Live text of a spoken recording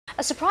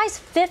A surprise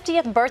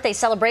 50th birthday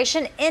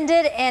celebration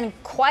ended in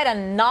quite a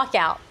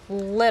knockout,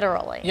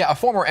 literally. Yeah, a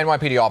former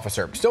NYPD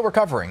officer still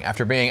recovering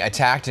after being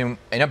attacked in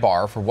a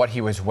bar for what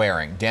he was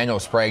wearing. Daniel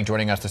Sprague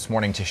joining us this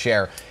morning to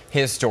share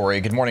his story.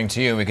 Good morning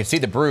to you. We could see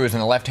the bruise on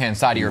the left-hand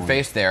side of your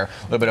face there,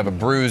 a little bit of a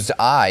bruised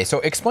eye.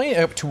 So explain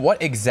to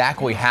what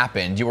exactly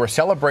happened. You were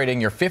celebrating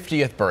your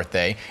 50th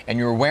birthday and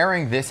you were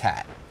wearing this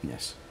hat.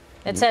 Yes.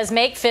 It says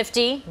Make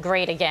 50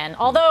 Great Again.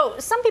 Although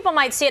some people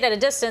might see it at a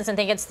distance and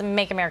think it's the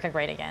Make America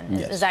Great Again.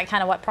 Yes. Is that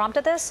kind of what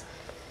prompted this?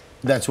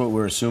 That's what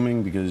we're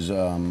assuming, because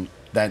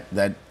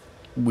that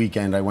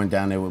weekend I went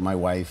down there with my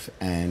wife,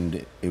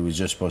 and it was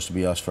just supposed to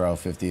be us for our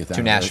 50th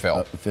to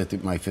Nashville.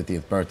 My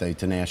 50th birthday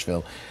to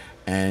Nashville,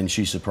 and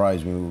she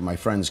surprised me with my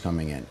friends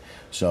coming in.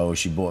 So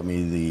she bought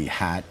me the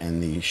hat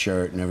and the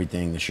shirt and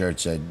everything. The shirt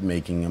said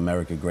 "Making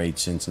America Great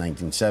Since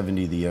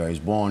 1970," the year I was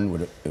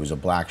born. It was a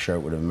black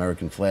shirt with an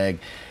American flag.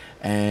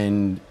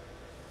 And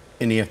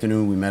in the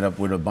afternoon, we met up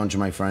with a bunch of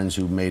my friends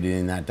who made it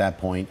in at that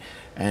point,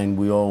 and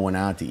we all went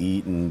out to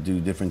eat and do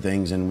different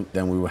things. And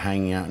then we were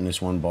hanging out in this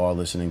one bar,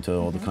 listening to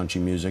all the country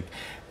music.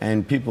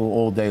 And people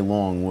all day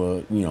long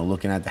were,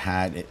 looking at the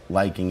hat,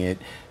 liking it.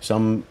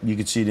 Some you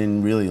could see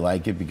didn't really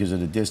like it because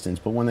of the distance,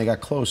 but when they got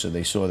closer,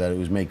 they saw that it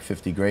was Make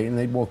 50 Great, and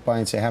they'd walk by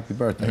and say happy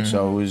birthday.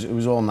 So it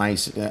was all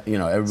nice.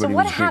 Everybody. So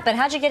what happened?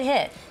 How'd you get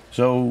hit?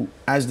 So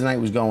as the night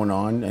was going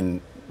on,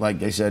 and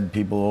like I said,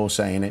 people all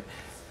saying it.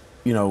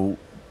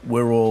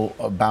 We're all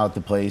about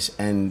the place,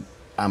 and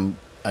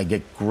I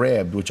get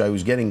grabbed, which I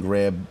was getting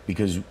grabbed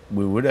because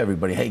we were with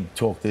everybody. Hey,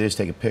 talk to this,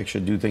 take a picture,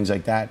 do things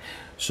like that.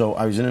 So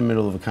I was in the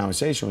middle of a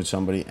conversation with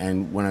somebody,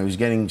 and when I was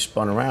getting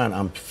spun around,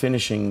 I'm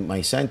finishing my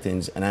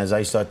sentence, and as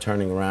I start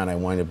turning around, I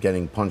wind up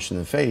getting punched in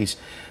the face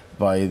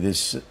by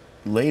this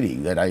lady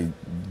that I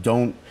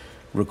don't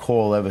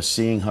recall ever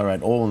seeing her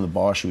at all in the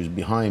bar. She was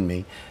behind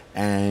me,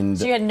 and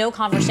so you had no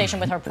conversation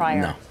with her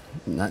prior? No.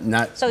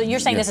 Not, so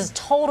you're saying this is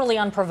totally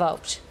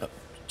unprovoked?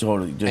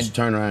 Totally. Just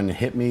turned around and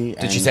hit me.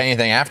 Did she say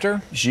anything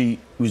after? She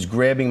was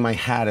grabbing my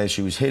hat as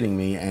she was hitting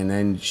me, and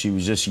then she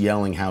was just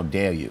yelling, "How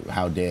dare you?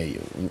 How dare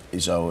you?"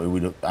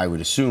 So I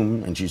would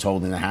assume, and she's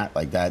holding the hat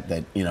like that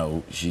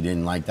she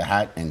didn't like the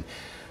hat, and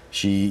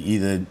she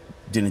either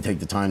didn't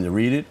take the time to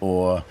read it,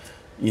 or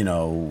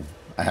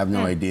I have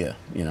no idea.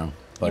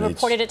 But you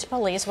reported it to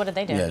police. What did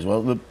they do? Yes,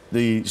 well,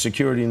 the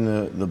security in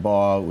the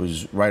bar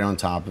was right on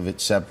top of it,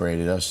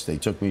 separated us. They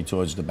took me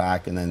towards the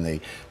back, and then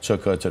they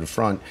took her to the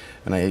front.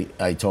 And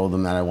I told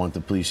them that I want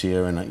the police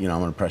here, and I'm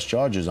going to press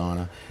charges on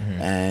her.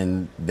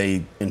 And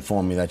they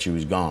informed me that she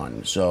was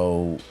gone.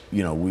 So,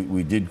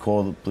 we did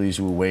call the police.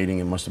 We were waiting.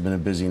 It must have been a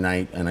busy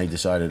night, and I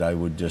decided I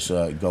would just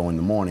go in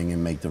the morning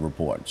and make the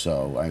report.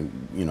 So I,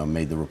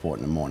 made the report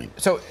in the morning.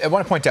 So I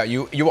want to point out,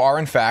 you are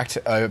in fact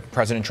a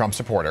President Trump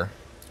supporter.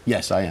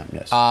 Yes, I am,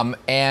 yes.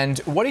 And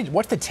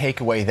what's the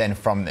takeaway then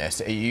from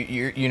this?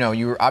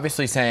 You're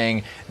obviously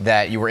saying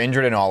that you were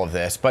injured in all of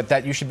this, but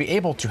that you should be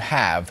able to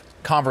have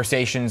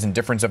conversations and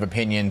difference of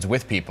opinions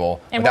with people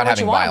without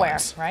having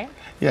violence. Wear, right?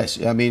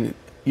 Yes, I mean,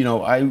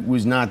 I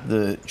was not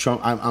the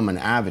Trump. I'm an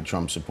avid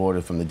Trump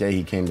supporter from the day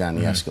he came down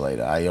the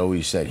escalator. I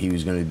always said he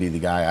was going to be the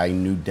guy. I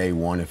knew day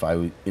one if I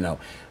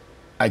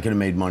could have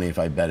made money if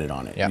I betted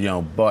on it.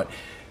 Yep. But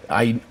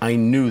I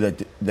knew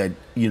that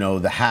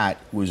the hat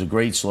was a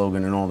great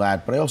slogan and all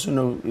that, but I also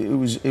knew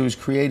it was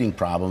creating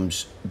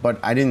problems. But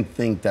I didn't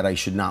think that I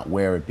should not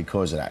wear it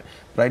because of that.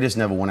 But I just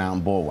never went out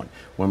and bought one.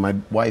 When my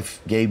wife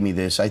gave me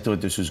this, I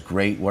thought this was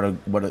great. What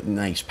a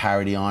nice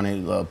parody on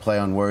it, play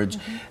on words,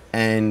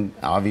 and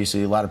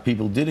obviously a lot of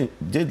people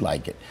did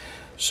like it.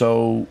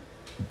 So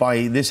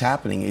by this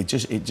happening, it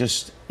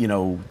just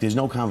there's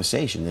no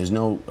conversation, there's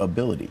no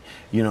ability.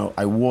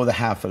 I wore the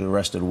hat for the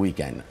rest of the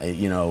weekend.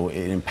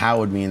 It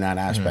empowered me in that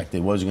aspect. It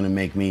wasn't going to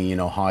make me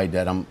hide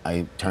that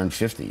I turned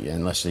 50,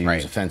 unless she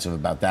was offensive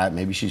about that.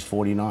 Maybe she's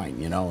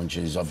 49, and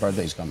her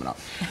birthday's coming up.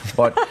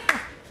 But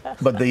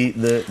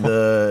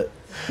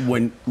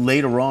when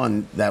later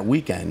on that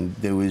weekend,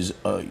 there was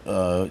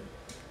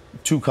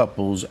two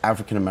couples,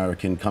 African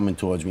American, coming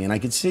towards me, and I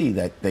could see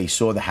that they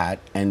saw the hat,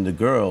 and the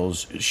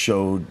girls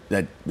showed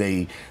that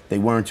they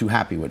weren't too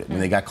happy with it. When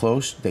they got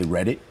close, they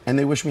read it, and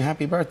they wished me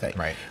happy birthday.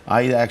 Right.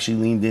 I actually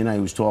leaned in, I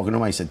was talking to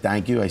them, I said,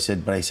 thank you.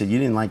 But I said, you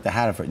didn't like the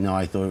hat? No,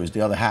 I thought it was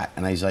the other hat.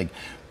 And I was like,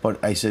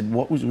 but I said,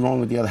 what was wrong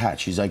with the other hat?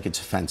 She's like, it's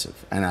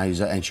offensive.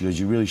 And she goes,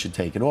 you really should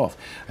take it off.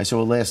 I said,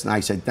 well, last night, I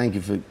said, thank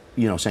you for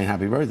saying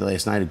happy birthday.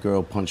 Last night, a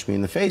girl punched me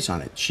in the face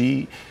on it.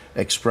 She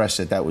expressed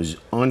that was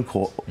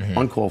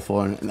uncalled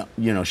for,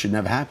 and should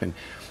never happen.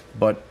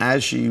 But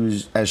as she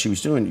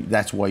was doing,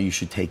 that's why you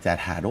should take that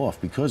hat off,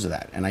 because of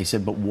that. And I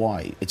said, but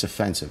why? It's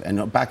offensive.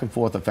 And back and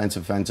forth,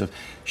 offensive.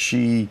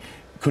 She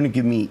couldn't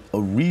give me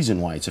a reason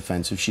why it's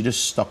offensive. She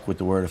just stuck with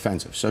the word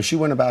offensive. So she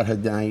went about her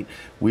night.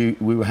 We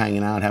were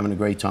hanging out, having a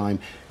great time.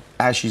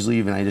 As she's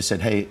leaving, I just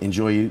said, hey,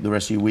 enjoy the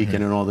rest of your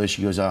weekend and all this.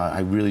 She goes, I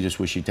really just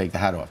wish you'd take the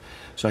hat off.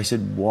 So I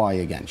said, why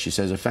again? She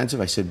says,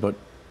 offensive. I said, but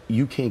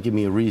you can't give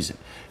me a reason.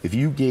 If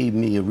you gave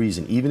me a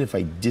reason, even if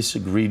I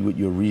disagreed with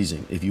your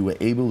reason, if you were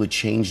able to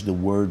change the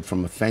word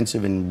from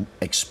offensive and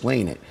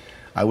explain it,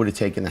 I would have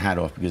taken the hat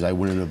off because I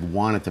wouldn't have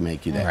wanted to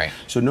make you that. Right.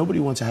 So nobody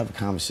wants to have a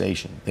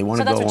conversation. They want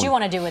So to go that's what on, you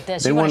want to do with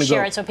this. they You want wanna to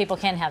share go- it so people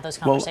can have those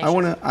conversations.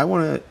 Well, I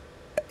want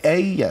to,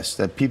 yes,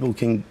 that people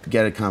can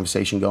get a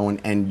conversation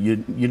going, and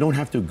you don't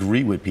have to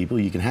agree with people.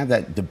 You can have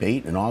that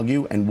debate and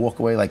argue and walk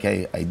away like,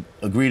 hey, I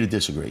agree to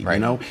disagree, right. you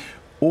know?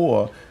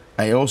 Or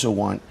I also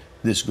want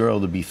this girl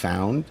to be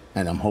found,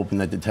 and I'm hoping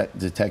that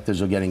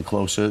detectives are getting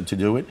closer to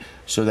do it,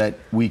 so that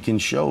we can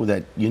show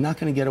that you're not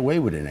going to get away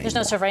with it anymore. There's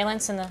no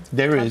surveillance in the...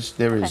 There is.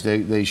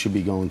 Okay. They should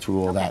be going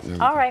through all that.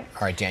 All right.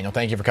 All right, Daniel,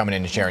 thank you for coming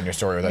in and sharing your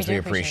story with us. do We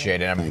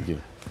appreciate appreciate it. Thank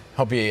you.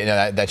 Hope you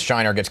know, that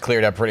shiner gets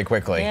cleared up pretty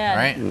quickly. Yeah.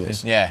 Right?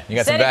 Yeah, you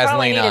got Said some he probably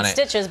Vaseline needed on it.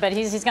 stitches, but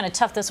he's going to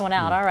tough this one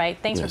out. All right.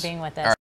 Thanks for Yes. being with us. All right.